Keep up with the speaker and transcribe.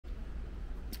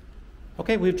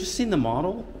Okay, we've just seen the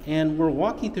model and we're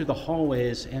walking through the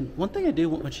hallways, and one thing I do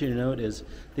want you to note is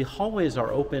the hallways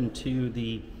are open to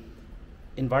the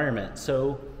environment.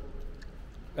 So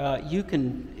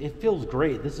it feels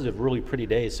great. This is a really pretty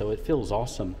day, so it feels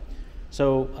awesome.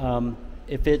 So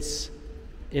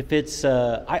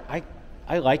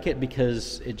I like it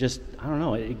because it just, I don't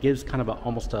know, it gives kind of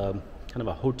almost a kind of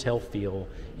a hotel feel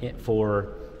for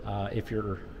if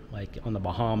you're like on the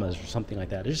Bahamas or something like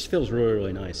that. It just feels really,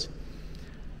 really nice.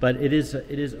 But it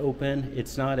is open.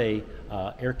 It's not a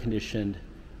air-conditioned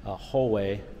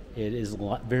hallway. It is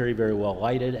very, very well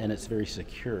lighted, and it's very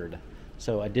secured.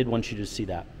 So I did want you to see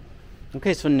that.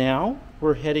 Okay, so now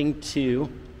we're heading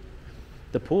to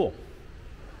the pool.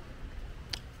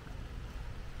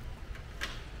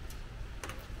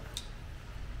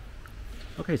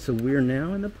 Okay, so we're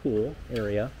now in the pool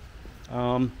area,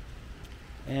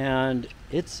 and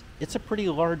it's a pretty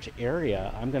large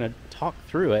area. I'm going to talk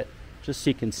through it just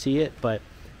so you can see it, but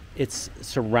it's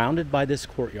surrounded by this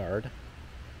courtyard.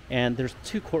 And there's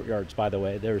two courtyards, by the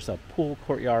way. There's a pool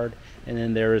courtyard, and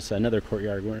then there's another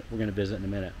courtyard we're going to visit in a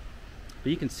minute. But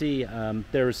you can see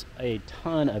there's a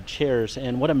ton of chairs,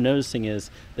 and what I'm noticing is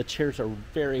the chairs are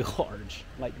very large,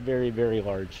 like very, very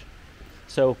large.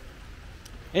 So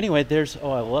anyway,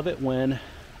 I love it when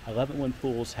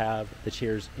pools have the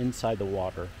chairs inside the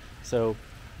water. So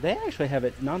they actually have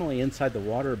it not only inside the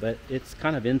water, but it's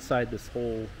kind of inside this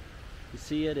whole, you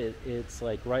see it? It's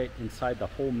like right inside the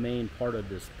whole main part of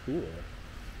this pool.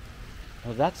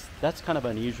 Well, that's kind of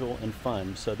unusual and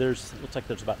fun. So looks like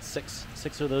there's about six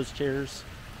of those chairs,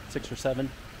 6 or 7.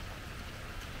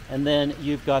 And then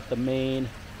you've got the main,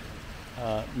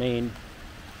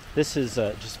 this is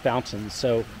just fountains.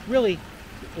 So really,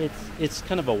 it's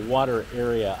kind of a water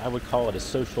area. I would call it a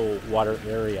social water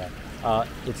area.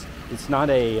 It's not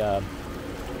a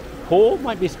pool,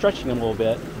 might be stretching a little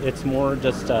bit. It's more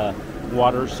just a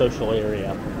water social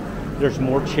area. There's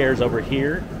more chairs over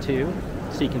here too,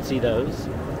 so you can see those.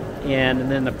 And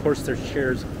then of course there's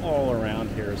chairs all around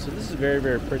here. So this is very,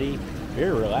 very pretty,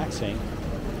 very relaxing.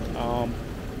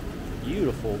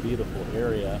 Beautiful, beautiful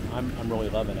area. I'm really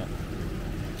loving it.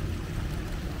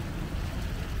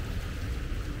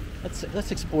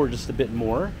 Let's explore just a bit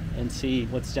more and see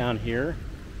what's down here.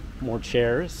 More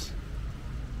chairs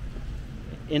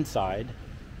inside,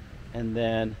 and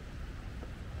I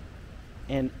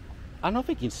don't know if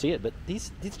you can see it, but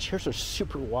these chairs are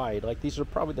super wide. Like, these are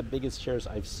probably the biggest chairs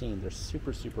I've seen. They're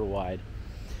super, super wide.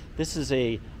 This is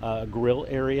a grill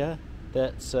area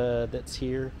that's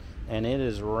here, and it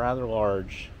is rather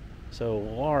large. So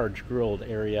large grilled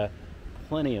area,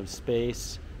 plenty of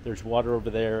space. There's water over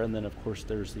there, and then of course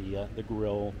there's the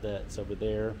grill that's over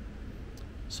there.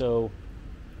 So,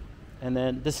 and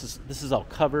then this is all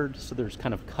covered, so there's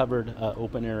kind of covered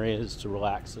open areas to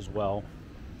relax as well.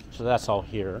 So that's all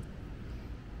here.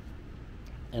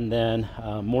 And then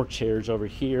more chairs over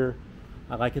here.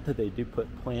 I like it that they do put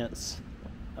plants,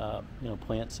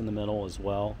 plants in the middle as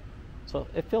well. So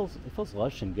it feels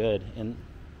lush and good. And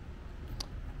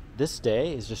this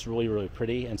day is just really, really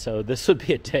pretty. And so this would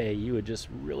be a day you would just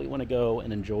really want to go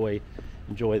and enjoy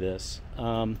this.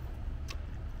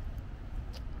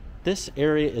 This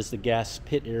area is the gas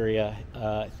pit area.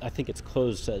 I think it's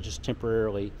closed just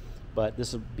temporarily, but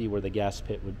this would be where the gas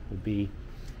pit would be.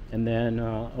 And then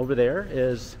over there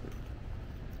is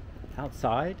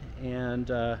outside, and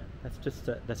that's just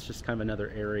kind of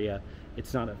another area.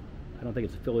 It's not I don't think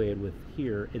it's affiliated with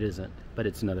here. It isn't, but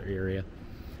it's another area.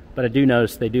 But I do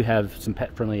notice they do have some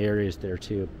pet-friendly areas there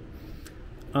too.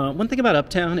 One thing about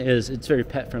Uptown is it's very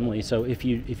pet-friendly. So if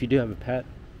you do have a pet,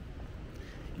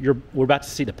 we're about to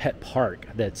see the pet park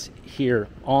that's here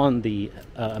on the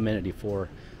amenity floor,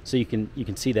 so you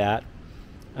can see that.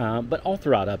 But all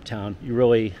throughout Uptown,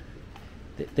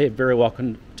 they're very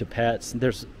welcome to pets.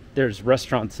 There's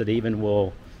restaurants that even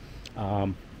will,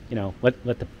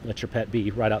 let your pet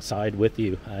be right outside with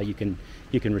you. You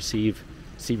can receive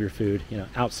your food,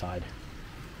 outside.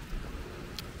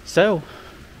 So,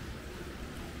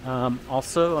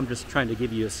 also, I'm just trying to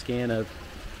give you a scan of.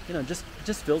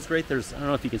 Just feels great. I don't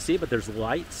know if you can see it, but there's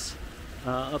lights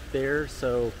up there,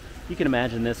 so you can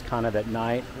imagine this kind of at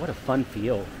night. What a fun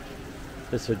feel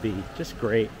this would be. Just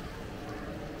great.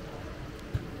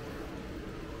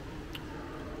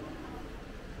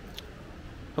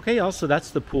 Okay, also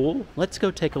that's the pool. Let's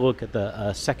go take a look at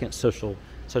the second social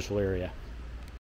area.